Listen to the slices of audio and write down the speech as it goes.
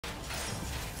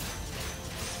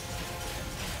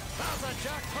That's a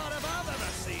jackpot if I've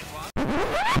ever seen one.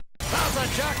 That's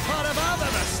a jackpot if I've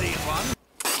ever seen one.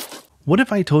 What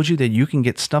if I told you that you can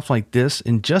get stuff like this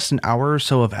in just an hour or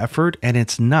so of effort and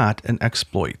it's not an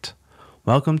exploit?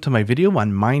 Welcome to my video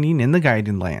on mining in the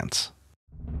Gaiden Lands.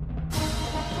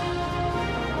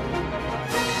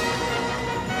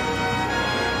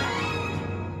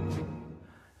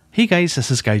 Hey guys, this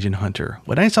is Gaijin Hunter.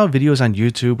 When I saw videos on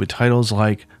YouTube with titles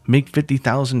like "Make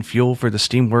 50,000 fuel for the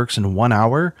Steamworks in 1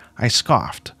 hour," I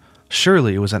scoffed.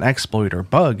 Surely it was an exploit or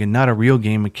bug and not a real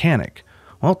game mechanic.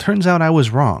 Well, it turns out I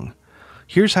was wrong.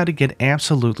 Here's how to get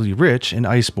absolutely rich in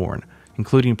Iceborne,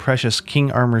 including precious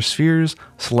King Armor Spheres,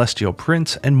 Celestial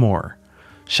Prints, and more.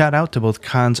 Shout out to both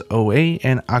Khans OA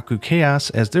and Aku Chaos,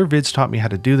 as their vids taught me how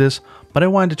to do this, but I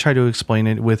wanted to try to explain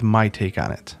it with my take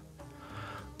on it.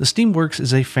 The Steamworks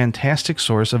is a fantastic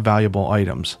source of valuable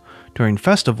items. During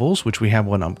festivals, which we have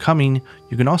one upcoming,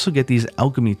 you can also get these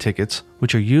alchemy tickets,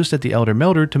 which are used at the Elder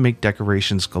Melter to make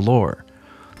decorations galore.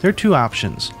 There are two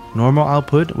options: normal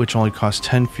output, which only costs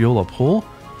 10 fuel a pull,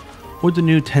 or the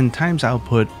new 10 times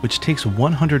output, which takes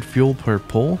 100 fuel per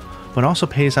pull, but also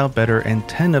pays out better and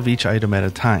 10 of each item at a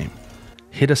time.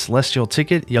 Hit a Celestial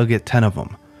ticket, you'll get 10 of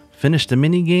them. Finish the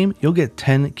minigame, you'll get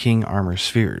 10 King Armor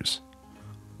Spheres.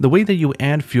 The way that you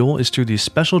add fuel is through these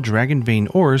special Dragon Vein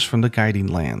ores from the Gaiden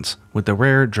Lands, with the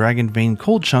rare Dragon Vein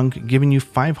Cold Chunk giving you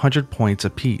 500 points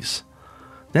apiece.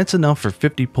 That's enough for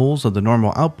 50 pulls of the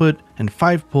normal output and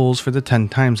 5 pulls for the 10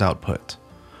 times output.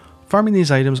 Farming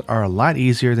these items are a lot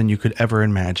easier than you could ever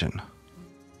imagine.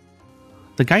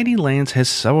 The Gaiden Lands has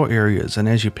several areas, and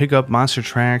as you pick up monster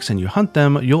tracks and you hunt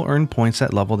them, you'll earn points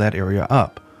that level that area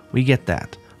up. We get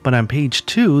that. But on page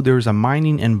 2, there is a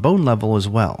mining and bone level as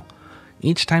well.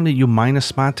 Each time that you mine a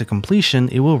spot to completion,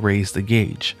 it will raise the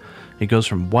gauge. It goes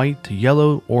from white to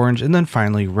yellow, orange, and then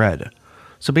finally red.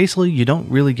 So basically, you don't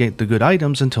really get the good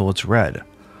items until it's red.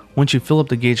 Once you fill up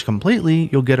the gauge completely,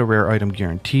 you'll get a rare item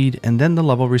guaranteed, and then the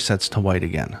level resets to white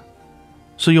again.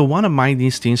 So you'll want to mine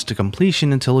these things to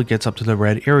completion until it gets up to the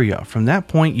red area. From that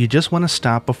point, you just want to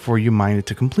stop before you mine it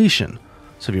to completion.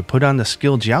 So if you put on the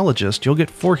skill geologist, you'll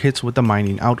get 4 hits with the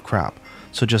mining outcrop.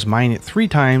 So just mine it 3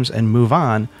 times and move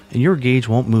on, and your gauge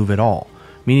won't move at all,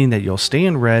 meaning that you'll stay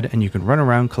in red and you can run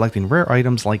around collecting rare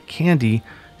items like candy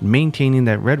and maintaining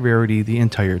that red rarity the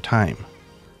entire time.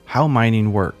 How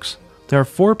mining works. There are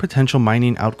 4 potential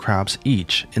mining outcrops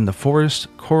each in the forest,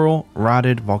 coral,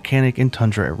 rotted, volcanic, and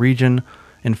tundra region,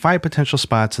 and 5 potential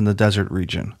spots in the desert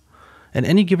region. At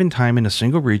any given time in a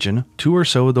single region, 2 or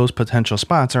so of those potential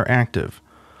spots are active.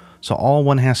 So all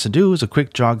one has to do is a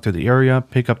quick jog through the area,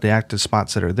 pick up the active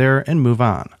spots that are there, and move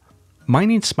on.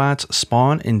 Mining spots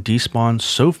spawn and despawn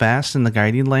so fast in the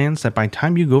Gaiden Lands that by the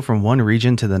time you go from one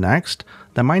region to the next,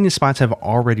 the mining spots have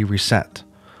already reset.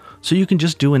 So you can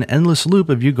just do an endless loop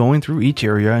of you going through each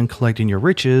area and collecting your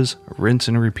riches, rinse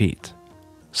and repeat.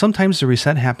 Sometimes the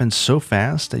reset happens so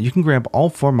fast that you can grab all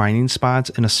 4 mining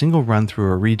spots in a single run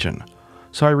through a region.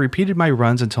 So I repeated my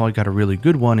runs until I got a really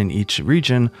good one in each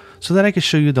region so that I could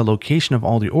show you the location of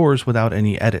all the ores without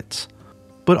any edits.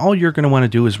 But all you're going to want to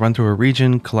do is run through a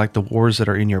region, collect the ores that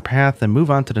are in your path, and move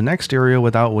on to the next area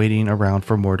without waiting around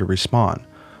for more to respawn.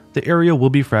 The area will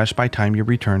be fresh by time you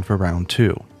return for round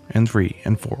 2, and 3,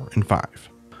 and 4, and 5.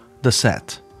 The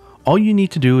set. All you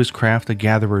need to do is craft the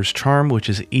Gatherer's Charm, which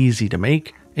is easy to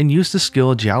make, and use the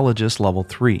skill Geologist level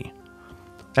 3.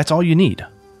 That's all you need.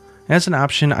 As an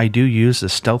option, I do use the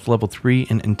Stealth level 3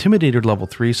 and Intimidator level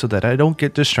 3 so that I don't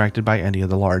get distracted by any of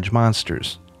the large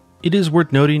monsters. It is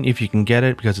worth noting if you can get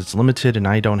it because it's limited and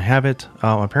I don't have it.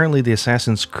 Apparently the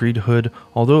Assassin's Creed hood,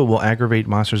 although it will aggravate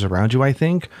monsters around you, I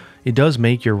think, it does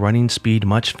make your running speed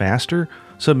much faster,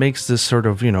 so it makes this sort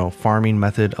of, farming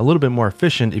method a little bit more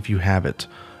efficient if you have it.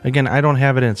 Again, I don't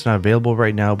have it and it's not available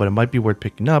right now, but it might be worth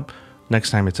picking up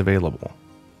next time it's available.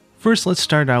 First, let's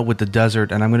start out with the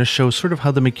desert, and I'm going to show sort of how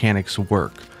the mechanics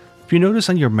work. If you notice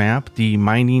on your map, the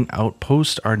mining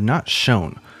outposts are not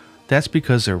shown. That's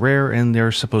because they're rare and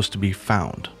they're supposed to be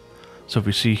found. So if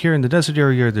we see here in the desert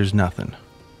area, there's nothing.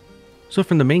 So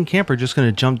from the main camp, we're just going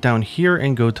to jump down here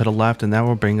and go to the left, and that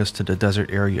will bring us to the desert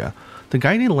area. The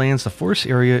Gaiden Lands, the forest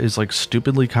area is like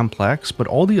stupidly complex, but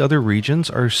all the other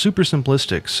regions are super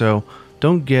simplistic, so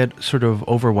don't get sort of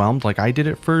overwhelmed like I did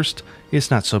at first. It's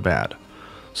not so bad.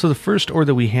 So the first ore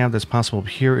that we have that's possible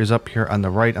here is up here on the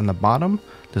right on the bottom,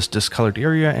 this discolored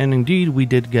area, and indeed we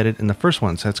did get it in the first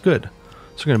one, so that's good.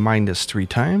 So we're going to mine this 3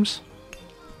 times.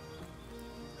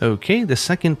 Okay, the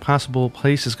second possible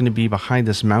place is going to be behind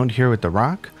this mound here with the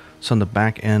rock, so on the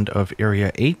back end of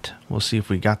area 8. We'll see if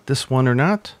we got this one or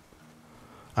not.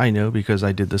 I know because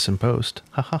I did this in post.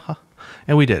 Ha ha ha.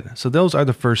 And we did. So those are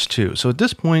the first two. So at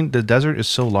this point, the desert is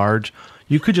so large,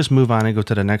 you could just move on and go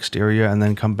to the next area and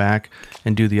then come back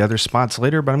and do the other spots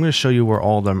later. But I'm going to show you where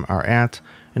all of them are at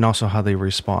and also how they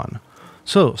respawn.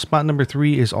 So spot number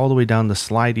 3 is all the way down the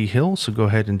slidey hill. So go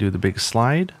ahead and do the big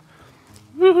slide.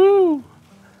 Woohoo!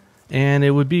 And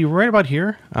it would be right about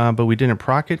here, but we didn't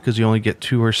proc it because you only get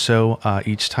 2 or so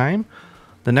each time.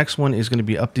 The next one is going to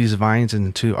be up these vines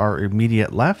and to our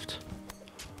immediate left.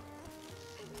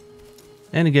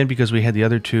 And again, because we had the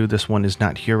other 2, this one is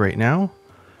not here right now.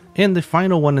 And the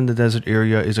final one in the desert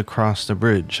area is across the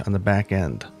bridge on the back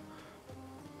end.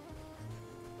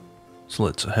 So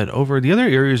let's head over. The other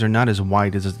areas are not as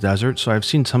wide as the desert, so I've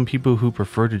seen some people who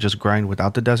prefer to just grind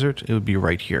without the desert. It would be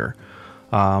right here.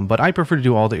 But I prefer to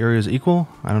do all the areas equal.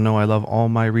 I don't know, I love all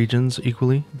my regions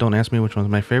equally. Don't ask me which one's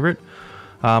my favorite.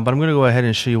 But I'm going to go ahead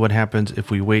and show you what happens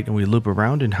if we wait and we loop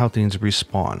around and how things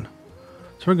respawn.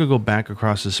 So we're going to go back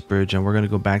across this bridge and we're going to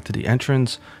go back to the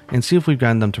entrance and see if we've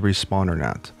gotten them to respawn or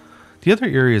not. The other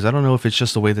areas, I don't know if it's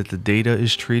just the way that the data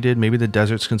is treated. Maybe the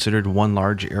desert's considered one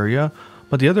large area.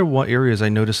 But the other areas I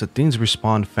noticed that things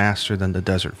respawn faster than the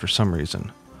desert for some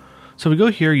reason. So if we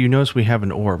go here, you notice we have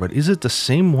an ore, but is it the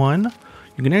same one?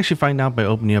 You can actually find out by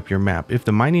opening up your map. If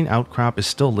the mining outcrop is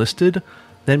still listed,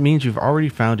 that means you've already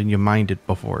found and you mined it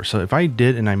before. So if I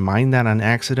did and I mined that on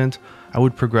accident, I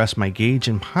would progress my gauge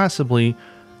and possibly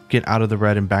get out of the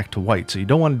red and back to white. So you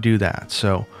don't want to do that.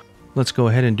 So let's go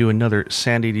ahead and do another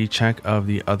sanity check of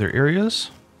the other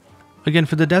areas. Again,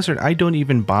 for the desert, I don't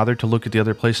even bother to look at the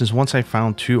other places. Once I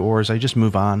found 2 ores, I just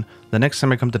move on. The next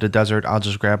time I come to the desert, I'll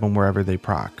just grab them wherever they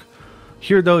proc.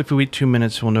 Here though, if we wait 2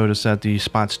 minutes, we'll notice that the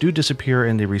spots do disappear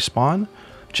and they respawn,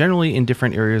 generally in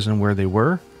different areas than where they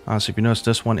were. So if you notice,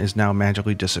 this one is now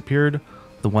magically disappeared.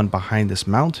 The one behind this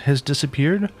mount has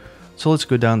disappeared. So let's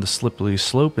go down the slippery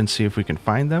slope and see if we can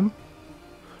find them.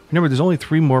 Remember, there's only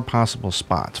 3 more possible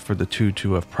spots for the 2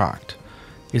 to have procced.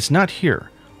 It's not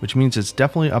here, which means it's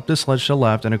definitely up this ledge to the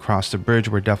left and across the bridge.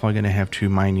 We're definitely going to have 2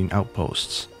 mining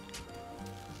outposts.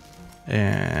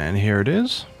 And here it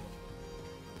is.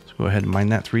 Let's go ahead and mine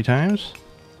that 3 times.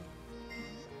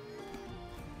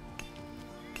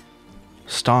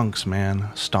 Stonks, man.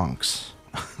 Stonks.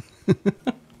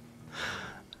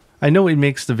 I know it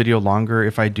makes the video longer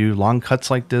if I do long cuts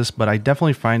like this, but I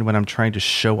definitely find when I'm trying to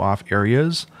show off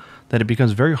areas that it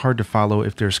becomes very hard to follow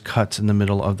if there's cuts in the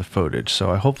middle of the footage.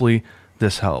 So hopefully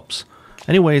this helps.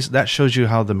 Anyways, that shows you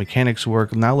how the mechanics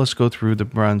work. Now let's go through the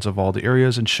runs of all the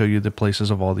areas and show you the places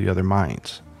of all the other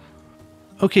mines.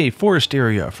 Okay, forest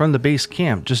area. From the base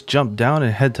camp, just jump down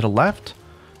and head to the left.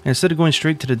 And instead of going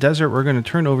straight to the desert, we're going to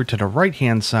turn over to the right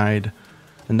hand side,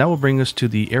 and that will bring us to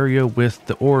the area with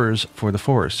the ores for the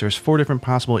forest. There's 4 different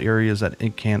possible areas that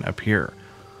it can appear.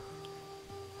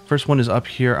 First one is up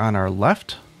here on our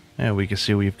left, and we can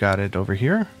see we've got it over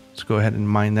here. Let's go ahead and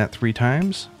mine that 3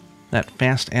 times. That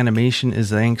fast animation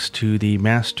is thanks to the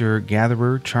Master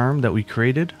Gatherer charm that we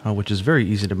created, which is very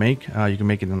easy to make. You can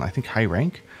make it in, I think, high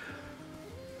rank.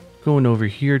 Going over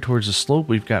here towards the slope,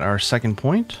 we've got our second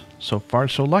point. So far,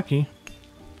 so lucky.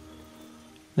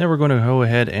 Then we're going to go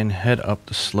ahead and head up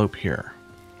the slope here.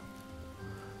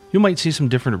 You might see some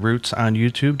different routes on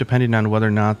YouTube, depending on whether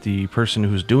or not the person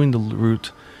who's doing the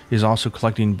route is also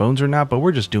collecting bones or not, but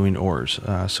we're just doing ores,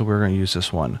 so we're going to use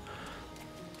this one.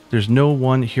 There's no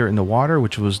one here in the water,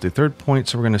 which was the 3rd point,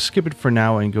 so we're going to skip it for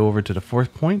now and go over to the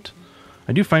 4th point.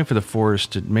 I do find for the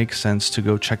forest it makes sense to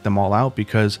go check them all out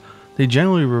because they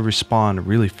generally will respawn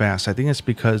really fast. I think it's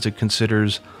because it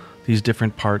considers these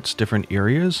different parts, different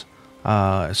areas,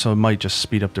 so it might just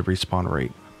speed up the respawn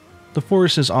rate. The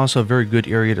forest is also a very good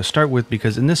area to start with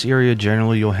because in this area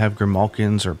generally you'll have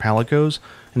Grimalkins or Palicos,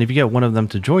 and if you get one of them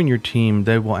to join your team,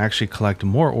 they will actually collect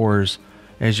more ores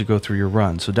as you go through your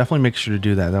run. So definitely make sure to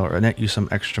do that. That'll net you some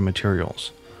extra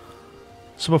materials.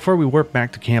 So before we warp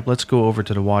back to camp, let's go over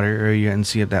to the water area and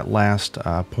see if that last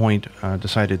point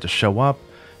decided to show up.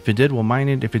 If it did, we'll mine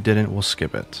it. If it didn't, we'll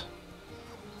skip it.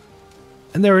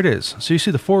 And there it is. So you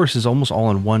see the forest is almost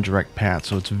all in one direct path,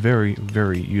 so it's very,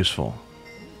 very useful.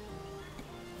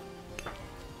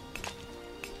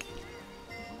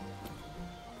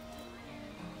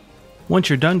 Once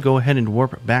you're done, go ahead and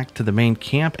warp back to the main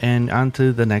camp and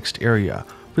onto the next area.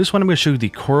 For this one, I'm going to show you the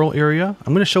coral area.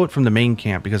 I'm going to show it from the main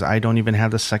camp because I don't even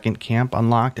have the second camp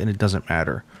unlocked and it doesn't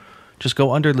matter. Just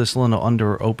go under this little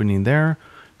under opening there,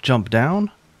 jump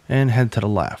down, and head to the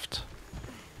left.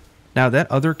 Now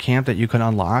that other camp that you can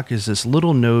unlock is this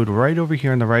little node right over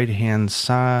here on the right hand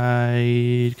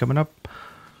side, coming up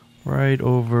right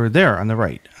over there on the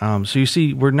right. So you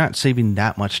see we're not saving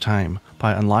that much time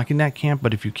by unlocking that camp,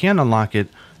 but if you can unlock it,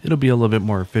 it'll be a little bit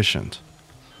more efficient.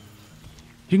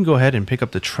 You can go ahead and pick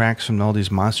up the tracks from all these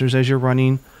monsters as you're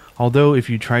running. Although if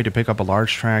you try to pick up a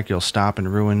large track, you'll stop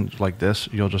and ruin like this.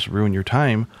 You'll just ruin your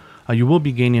time. You will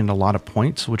be gaining a lot of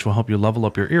points, which will help you level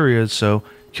up your areas. So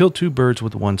kill 2 birds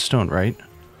with 1 stone, right?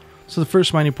 So the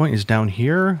first mining point is down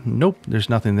here. Nope, there's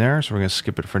nothing there, so we're going to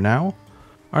skip it for now.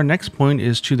 Our next point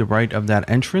is to the right of that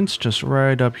entrance, just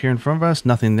right up here in front of us.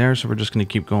 Nothing there, so we're just going to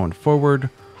keep going forward.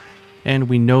 And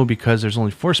we know, because there's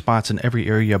only 4 spots in every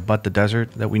area but the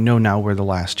desert, that we know now where the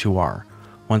last 2 are.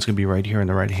 One's going to be right here on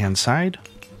the right hand side.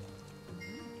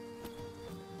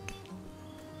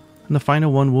 And the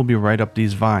final one will be right up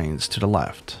these vines to the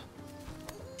left.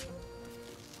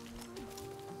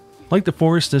 Like the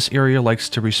forest, this area likes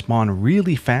to respawn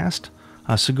really fast,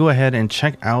 so go ahead and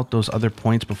check out those other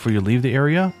points before you leave the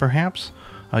area, perhaps.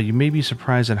 You may be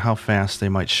surprised at how fast they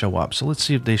might show up. So let's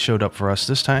see if they showed up for us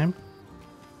this time.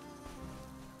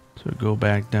 So go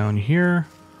back down here,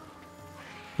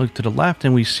 look to the left,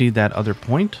 and we see that other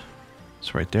point.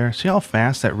 It's right there. See how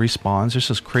fast that respawns? This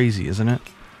is crazy, isn't it?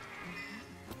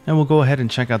 And we'll go ahead and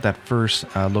check out that first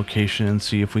location and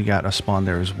see if we got a spawn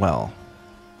there as well.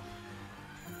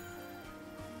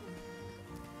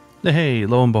 Hey,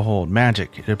 lo and behold,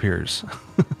 magic, it appears.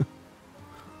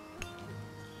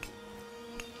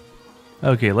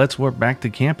 Okay, let's warp back to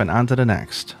camp and on to the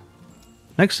next.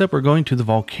 Next up, we're going to the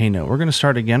volcano. We're going to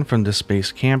start again from this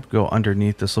base camp, go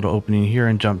underneath this little opening here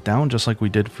and jump down just like we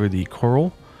did for the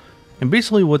coral. And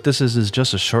basically what this is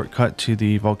just a shortcut to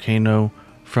the volcano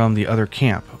from the other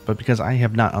camp. But because I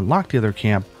have not unlocked the other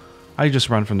camp, I just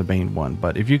run from the main one.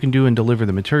 But if you can do and deliver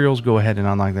the materials, go ahead and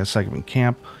unlock that second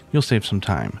camp. You'll save some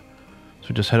time.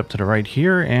 So just head up to the right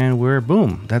here and we're,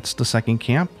 boom, that's the second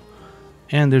camp.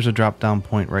 And there's a drop down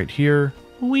point right here.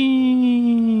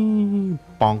 Whee!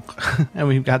 Bonk. And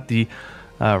we've got the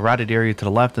rotted area to the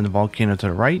left and the volcano to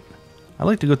the right. I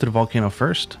like to go to the volcano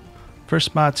first. First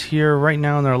spot's here right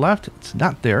now on our left. It's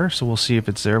not there, so we'll see if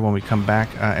it's there when we come back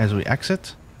as we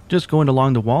exit. Just going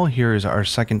along the wall, here is our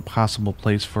second possible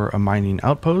place for a mining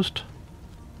outpost.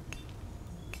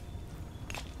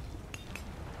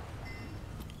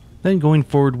 Then going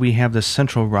forward, we have the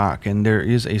central rock, and there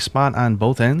is a spot on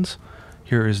both ends.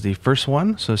 Here is the first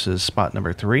one, so this is spot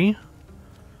number 3.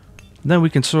 Then we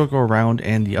can circle around,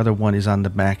 and the other one is on the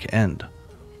back end.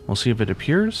 We'll see if it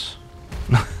appears.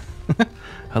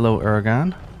 Hello,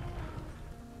 Aragon.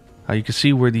 You can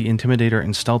see where the Intimidator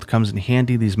and Stealth comes in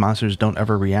handy. These monsters don't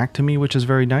ever react to me, which is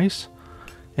very nice.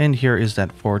 And here is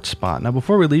that 4th spot. Now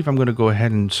before we leave, I'm going to go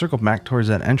ahead and circle back towards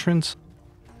that entrance.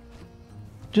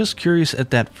 Just curious if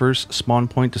that first spawn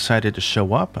point decided to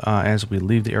show up as we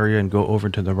leave the area and go over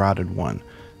to the rotted one.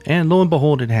 And lo and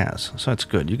behold, it has. So that's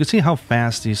good. You can see how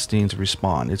fast these things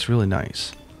respawn. It's really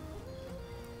nice.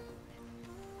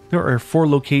 There are 4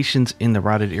 locations in the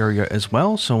rotted area as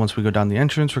well. So once we go down the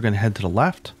entrance, we're going to head to the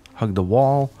left, hug the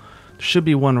wall. There should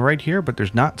be one right here, but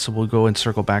there's not. So we'll go and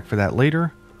circle back for that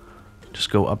later. Just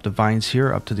go up the vines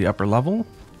here, up to the upper level.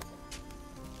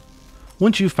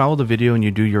 Once you follow the video and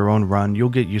you do your own run, you'll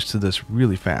get used to this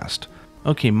really fast.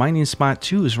 Okay, mining spot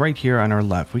 2 is right here on our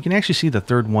left. We can actually see the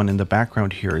 3rd one in the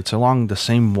background here. It's along the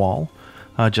same wall,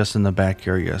 just in the back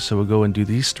area. So we'll go and do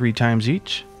these 3 times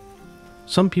each.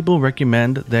 Some people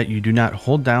recommend that you do not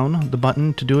hold down the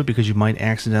button to do it because you might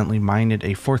accidentally mine it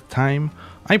a 4th time.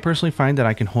 I personally find that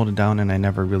I can hold it down and I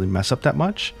never really mess up that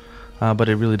much. But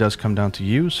it really does come down to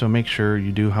you, so make sure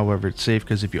you do however it's safe,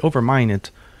 because if you overmine it,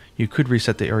 you could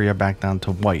reset the area back down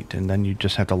to white, and then you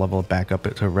just have to level it back up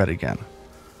to red again.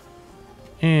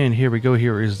 And here we go.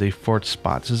 Here is the 4th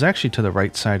spot. This is actually to the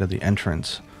right side of the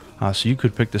entrance. So you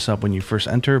could pick this up when you first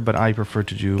enter, but I prefer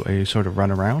to do a sort of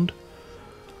run around.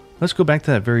 Let's go back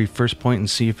to that very first point and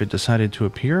see if it decided to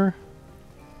appear.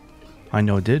 I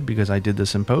know it did because I did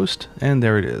this in post, and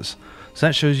there it is. So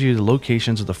that shows you the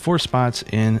locations of the 4 spots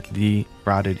in the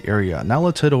rotted area. Now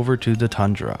let's head over to the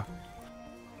tundra.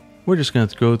 We're just going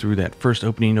to go through that first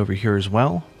opening over here as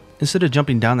well. Instead of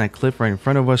jumping down that cliff right in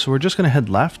front of us, we're just going to head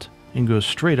left and go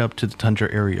straight up to the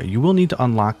tundra area. You will need to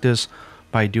unlock this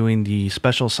by doing the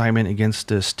special assignment against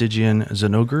the Stygian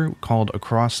Zinogre called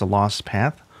Across the Lost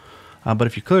Path. But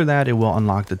if you clear that, it will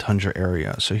unlock the tundra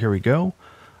area. So here we go.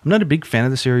 I'm not a big fan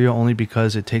of this area only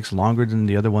because it takes longer than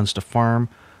the other ones to farm.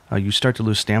 You start to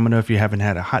lose stamina if you haven't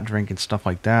had a hot drink and stuff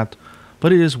like that.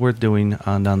 But it is worth doing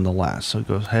nonetheless. So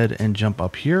go ahead and jump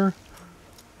up here.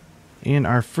 And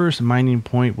our first mining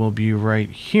point will be right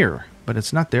here. But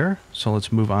it's not there, so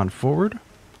let's move on forward.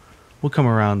 We'll come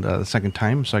around the second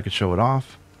time so I can show it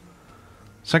off.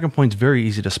 Second point's very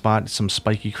easy to spot. Some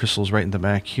spiky crystals right in the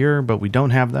back here, but we don't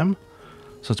have them.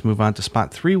 So let's move on to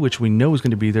spot 3, which we know is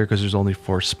going to be there because there's only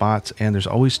 4 spots, and there's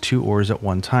always 2 ores at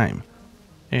one time.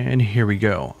 And here we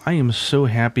go. I am so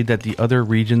happy that the other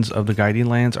regions of the Guiding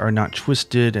Lands are not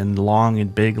twisted and long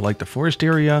and big like the forest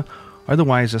area.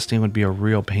 Otherwise, this thing would be a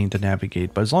real pain to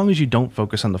navigate. But as long as you don't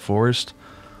focus on the forest,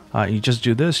 you just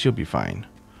do this, you'll be fine.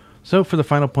 So for the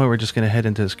final point, we're just going to head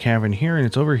into this cavern here, and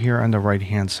it's over here on the right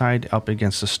hand side up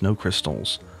against the snow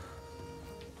crystals.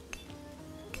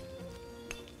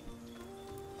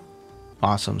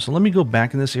 Awesome. So let me go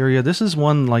back in this area. This is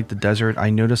one like the desert.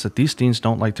 I noticed that these things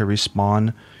don't like to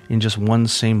respawn in just one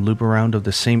same loop around of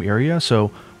the same area. So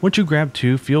once you grab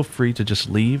two, feel free to just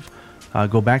leave,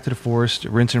 go back to the forest,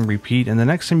 rinse and repeat. And the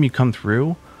next time you come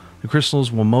through, the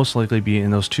crystals will most likely be in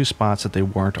those two spots that they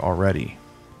weren't already.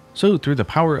 So through the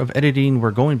power of editing, we're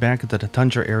going back into the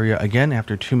tundra area again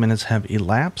after 2 minutes have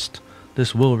elapsed.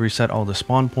 This will reset all the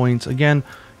spawn points. Again,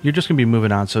 you're just going to be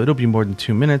moving on, so it'll be more than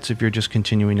 2 minutes if you're just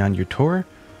continuing on your tour.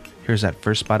 Here's that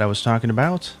first spot I was talking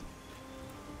about.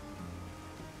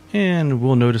 And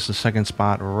we'll notice the second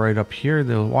spot right up here.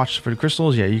 They'll watch for the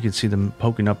crystals. Yeah, you can see them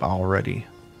poking up already.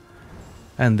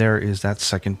 And there is that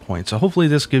second point. So hopefully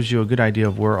this gives you a good idea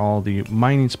of where all the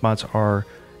mining spots are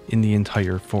in the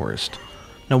entire forest.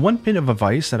 Now, one bit of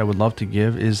advice that I would love to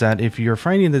give is that if you're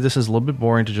finding that this is a little bit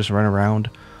boring to just run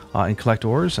around and collect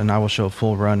ores, and I will show a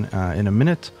full run in a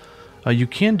minute, you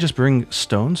can just bring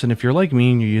stones. And if you're like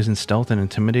me and you're using stealth and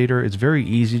intimidator, it's very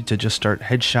easy to just start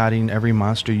headshotting every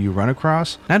monster you run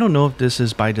across. I don't know if this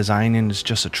is by design and it's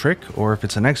just a trick, or if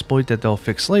it's an exploit that they'll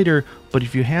fix later, but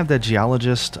if you have that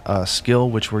geologist skill,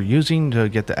 which we're using to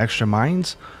get the extra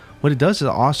mines, what it does is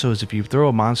also is if you throw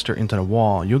a monster into the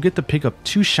wall, you'll get to pick up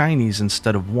 2 shinies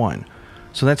instead of 1.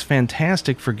 So that's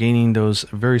fantastic for gaining those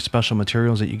very special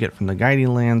materials that you get from the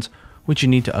Guiding Lands, which you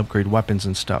need to upgrade weapons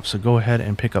and stuff. So go ahead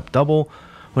and pick up double.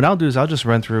 What I'll do is I'll just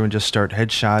run through and just start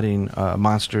headshotting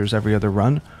monsters every other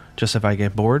run, just if I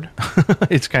get bored.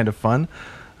 It's kind of fun,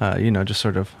 you know, just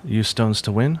sort of use stones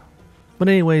to win. But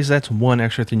anyways, that's one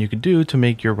extra thing you could do to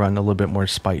make your run a little bit more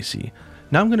spicy.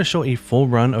 Now I'm going to show a full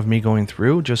run of me going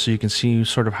through, just so you can see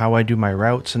sort of how I do my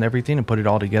routes and everything and put it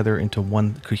all together into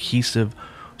one cohesive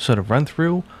sort of run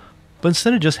through. But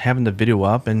instead of just having the video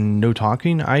up and no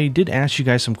talking, I did ask you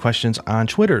guys some questions on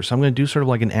Twitter. So I'm going to do sort of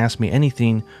like an Ask Me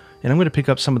Anything, and I'm going to pick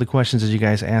up some of the questions that you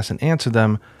guys asked and answer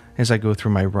them as I go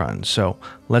through my run. So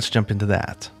let's jump into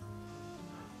that.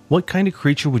 What kind of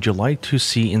creature would you like to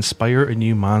see inspire a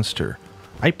new monster?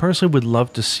 I personally would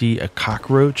love to see a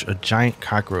cockroach, a giant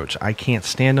cockroach. I can't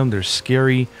stand them, they're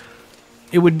scary.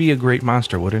 It would be a great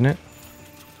monster, wouldn't it?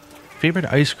 Favorite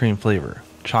ice cream flavor?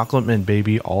 Chocolate mint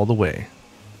baby all the way.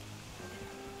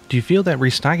 Do you feel that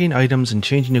restocking items and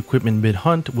changing equipment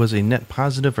mid-hunt was a net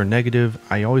positive or negative?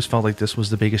 I always felt like this was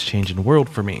the biggest change in the world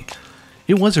for me.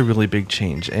 It was a really big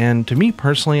change, and to me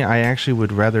personally, I actually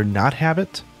would rather not have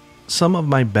it. Some of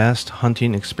my best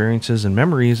hunting experiences and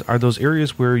memories are those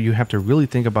areas where you have to really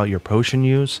think about your potion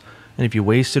use, and if you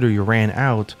wasted or you ran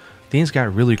out, things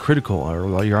got really critical,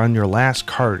 or you're on your last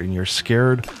cart and you're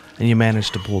scared and you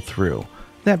manage to pull through.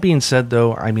 That being said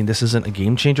though, I mean, this isn't a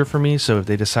game changer for me, so if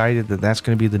they decided that that's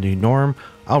going to be the new norm,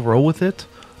 I'll roll with it,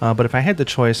 but if I had the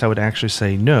choice, I would actually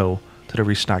say no to the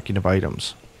restocking of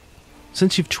items.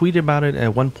 Since you've tweeted about it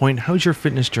at one point, how's your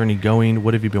fitness journey going?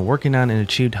 What have you been working on and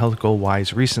achieved health goal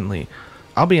wise recently?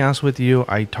 I'll be honest with you,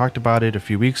 I talked about it a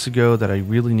few weeks ago that I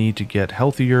really need to get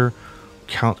healthier,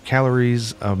 count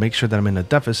calories, make sure that I'm in a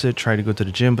deficit, try to go to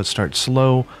the gym but start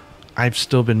slow. I've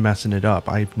still been messing it up.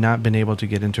 I've not been able to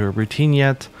get into a routine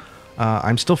yet.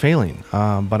 I'm still failing,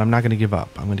 but I'm not going to give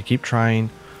up. I'm going to keep trying,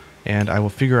 and I will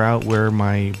figure out where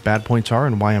my bad points are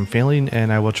and why I'm failing,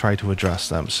 and I will try to address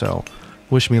them. So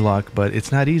wish me luck, but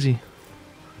it's not easy.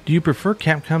 Do you prefer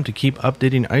Capcom to keep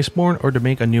updating Iceborne or to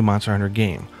make a new Monster Hunter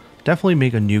game? Definitely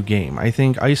make a new game. I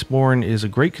think Iceborne is a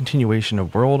great continuation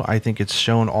of World. I think it's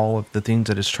shown all of the things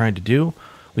that it's trying to do.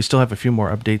 We still have a few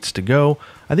more updates to go.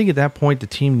 I think at that point the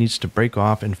team needs to break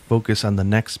off and focus on the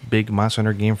next big Monster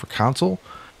Hunter game for console,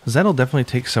 because that'll definitely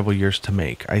take several years to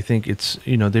make. I think it's,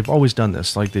 you know, they've always done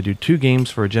this. Like they do 2 games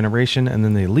for a generation and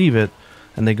then they leave it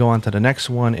and they go on to the next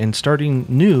one, and starting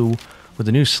new with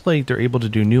a new slate, they're able to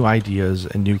do new ideas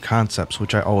and new concepts,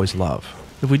 which I always love.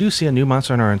 If we do see a new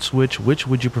Monster Hunter on Switch, which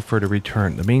would you prefer to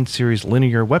return? The main series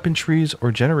linear weapon trees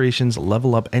or Generations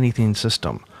level up anything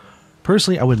system?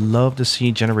 Personally, I would love to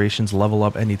see Generations level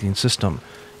up anything system.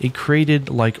 It created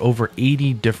like over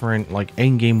 80 different like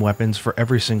endgame weapons for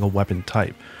every single weapon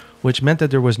type, which meant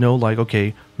that there was no like,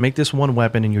 okay, make this one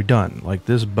weapon and you're done. Like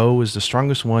this bow is the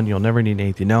strongest one, you'll never need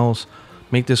anything else.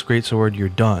 Make this greatsword, you're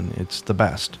done. It's the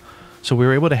best. So we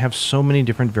were able to have so many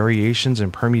different variations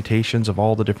and permutations of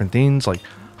all the different things, like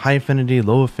high affinity,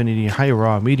 low affinity, high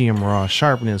raw, medium raw,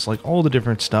 sharpness, like all the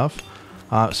different stuff.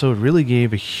 So it really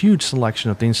gave a huge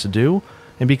selection of things to do.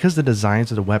 And because the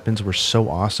designs of the weapons were so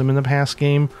awesome in the past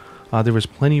game, there was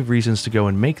plenty of reasons to go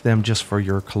and make them just for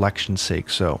your collection's sake.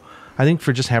 So I think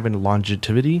for just having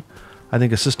longevity, I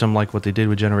think a system like what they did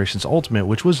with Generations Ultimate,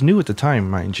 which was new at the time,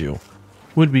 mind you,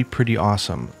 would be pretty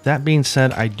awesome. That being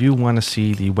said, I do want to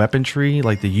see the weapon tree,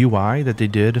 like the UI that they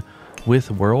did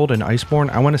with World and Iceborne.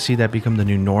 I want to see that become the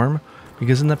new norm,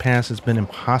 because in the past it's been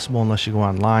impossible unless you go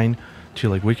online to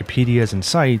like Wikipedias and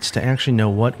sites to actually know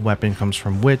what weapon comes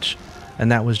from which,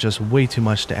 and that was just way too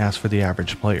much to ask for the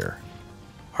average player.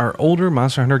 Are older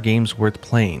Monster Hunter games worth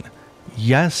playing?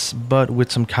 Yes, but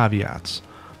with some caveats.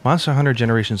 Monster Hunter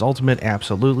Generations Ultimate,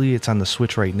 absolutely. It's on the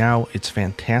Switch right now. It's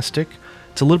fantastic.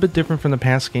 It's a little bit different from the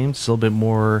past games. It's a little bit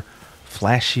more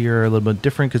flashier, a little bit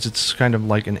different because it's kind of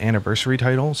like an anniversary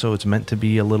title, so it's meant to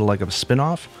be a little like a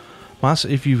spin-off.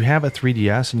 If you have a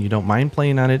 3DS and you don't mind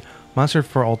playing on it, Monster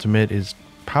Hunter Ultimate is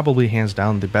probably hands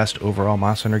down the best overall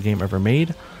Monster Hunter game ever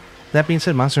made. That being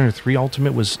said, Monster Hunter 3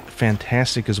 Ultimate was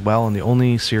fantastic as well, and the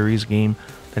only series game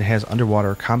that has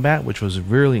underwater combat, which was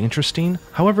really interesting.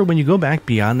 However, when you go back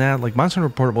beyond that, like Monster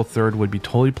Hunter Portable 3rd would be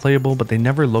totally playable, but they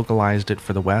never localized it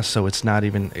for the West, so it's not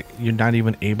even, you're not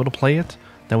even able to play it.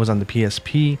 That was on the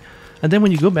PSP. And then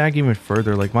when you go back even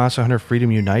further, like Monster Hunter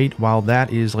Freedom Unite, while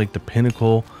that is like the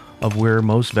pinnacle of where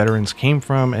most veterans came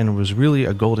from and was really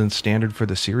a golden standard for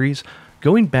the series,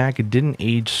 going back, it didn't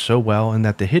age so well, in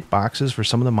that the hitboxes for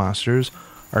some of the monsters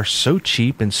are so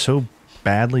cheap and so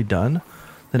badly done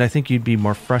that I think you'd be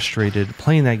more frustrated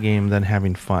playing that game than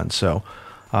having fun. So,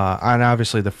 and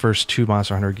obviously the first two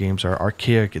Monster Hunter games are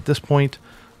archaic at this point,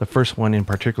 the first one in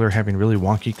particular having really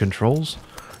wonky controls.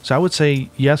 So I would say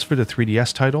yes for the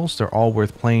 3DS titles. They're all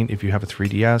worth playing if you have a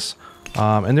 3DS,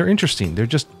 and they're interesting. They're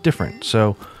just different.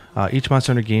 So each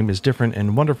Monster Hunter game is different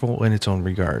and wonderful in its own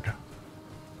regard.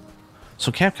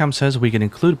 So Capcom says we can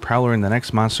include Prowler in the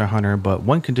next Monster Hunter, but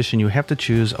one condition: you have to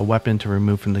choose a weapon to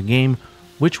remove from the game.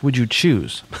 Which would you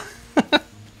choose?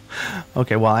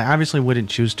 Okay, well, I obviously wouldn't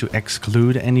choose to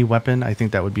exclude any weapon. I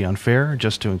think that would be unfair,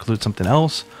 just to include something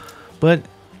else. But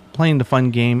playing the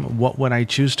fun game, what would I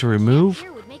choose to remove?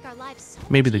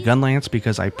 Maybe the gun lance,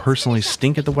 because I personally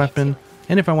stink at the weapon.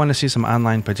 And if I want to see some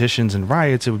online petitions and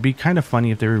riots, it would be kind of funny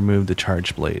if they removed the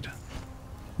charge blade.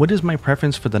 What is my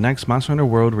preference for the next Monster Hunter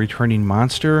World returning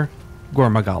monster?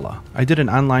 Gormagala. I did an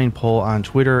online poll on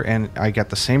Twitter and I got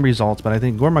the same results, but I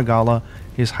think Gormagala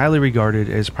is highly regarded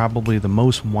as probably the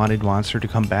most wanted monster to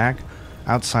come back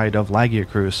outside of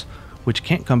Lagiacruz, which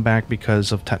can't come back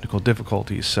because of technical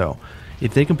difficulties. So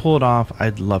if they can pull it off,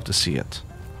 I'd love to see it.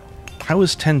 How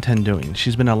is Ten doing?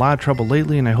 She's been in a lot of trouble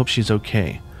lately and I hope she's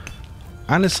okay.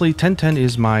 Honestly, Ten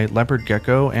is my leopard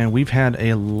gecko and we've had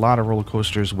a lot of roller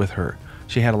coasters with her.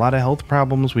 She had a lot of health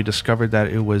problems. We discovered that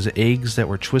it was eggs that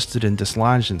were twisted and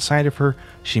dislodged inside of her.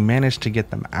 She managed to get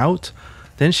them out.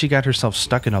 Then she got herself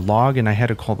stuck in a log and I had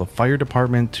to call the fire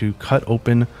department to cut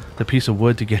open the piece of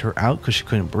wood to get her out because she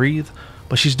couldn't breathe.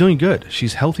 But she's doing good.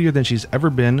 She's healthier than she's ever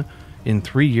been in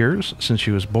 3 years since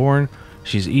she was born.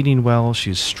 She's eating well,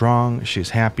 she's strong,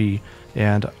 she's happy,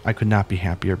 and I could not be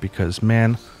happier because,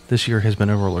 man, this year has been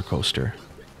a roller coaster.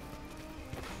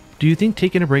 Do you think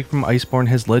taking a break from Iceborne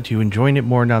has led to you enjoying it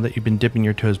more now that you've been dipping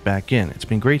your toes back in? It's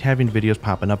been great having videos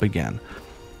popping up again.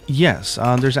 Yes,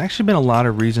 there's actually been a lot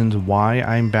of reasons why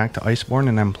I'm back to Iceborne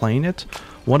and I'm playing it.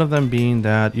 One of them being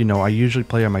that, you know, I usually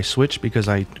play on my Switch because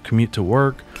I commute to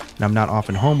work and I'm not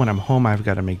often home. When I'm home, I've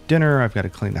got to make dinner, I've got to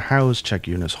clean the house, check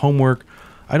Yuna's homework.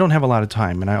 I don't have a lot of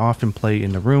time and I often play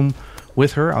in the room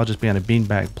with her. I'll just be on a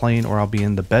beanbag playing or I'll be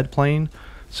in the bed playing.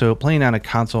 So playing on a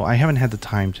console, I haven't had the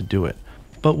time to do it.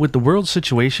 But with the world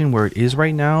situation where it is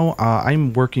right now,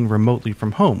 I'm working remotely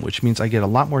from home, which means I get a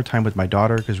lot more time with my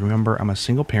daughter because remember, I'm a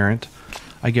single parent.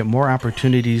 I get more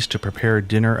opportunities to prepare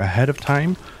dinner ahead of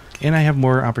time, and I have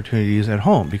more opportunities at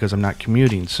home because I'm not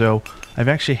commuting. So I've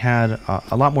actually had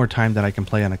a lot more time that I can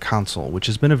play on a console, which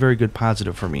has been a very good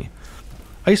positive for me.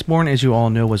 Iceborne, as you all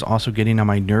know, was also getting on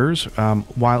my nerves.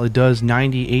 While it does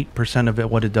 98% of it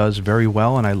what it does very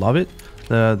well, and I love it,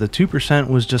 the 2%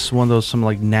 was just one of those some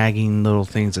like nagging little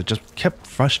things that just kept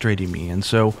frustrating me. And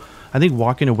so I think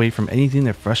walking away from anything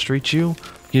that frustrates you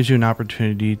gives you an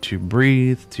opportunity to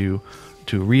breathe, to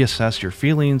reassess your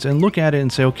feelings and look at it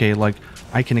and say, okay, like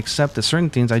I can accept that certain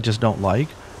things I just don't like,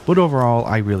 but overall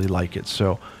I really like it.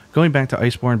 So going back to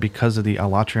Iceborne because of the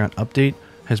Alatreon update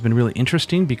has been really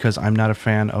interesting because I'm not a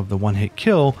fan of the one-hit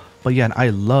kill, but yet I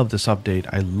love this update.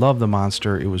 I love the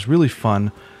monster. It was really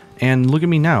fun. And look at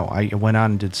me now. I went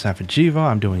on and did Safi'jiiva.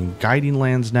 I'm doing Guiding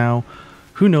Lands now.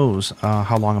 Who knows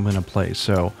how long I'm going to play.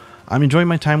 So I'm enjoying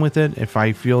my time with it. If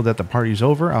I feel that the party's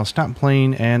over, I'll stop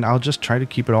playing and I'll just try to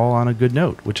keep it all on a good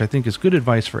note, which I think is good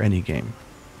advice for any game.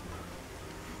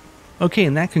 Okay,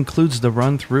 and that concludes the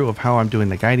run through of how I'm doing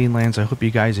the guiding lands. I hope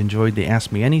you guys enjoyed the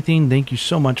Ask Me Anything. Thank you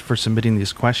so much for submitting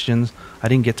these questions. I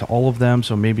didn't get to all of them,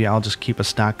 so maybe I'll just keep a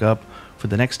stock up for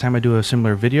the next time I do a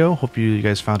similar video. Hope you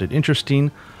guys found it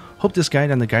interesting. Hope this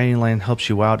guide on the guiding land helps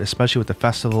you out, especially with the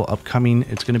festival upcoming.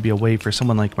 It's going to be a way for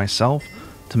someone like myself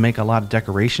to make a lot of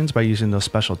decorations by using those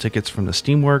special tickets from the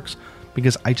Steamworks,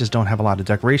 because I just don't have a lot of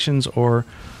decorations, or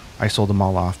I sold them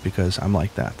all off because I'm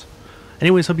like that.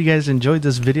 Anyways, hope you guys enjoyed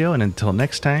this video, and until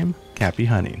next time, happy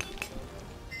hunting.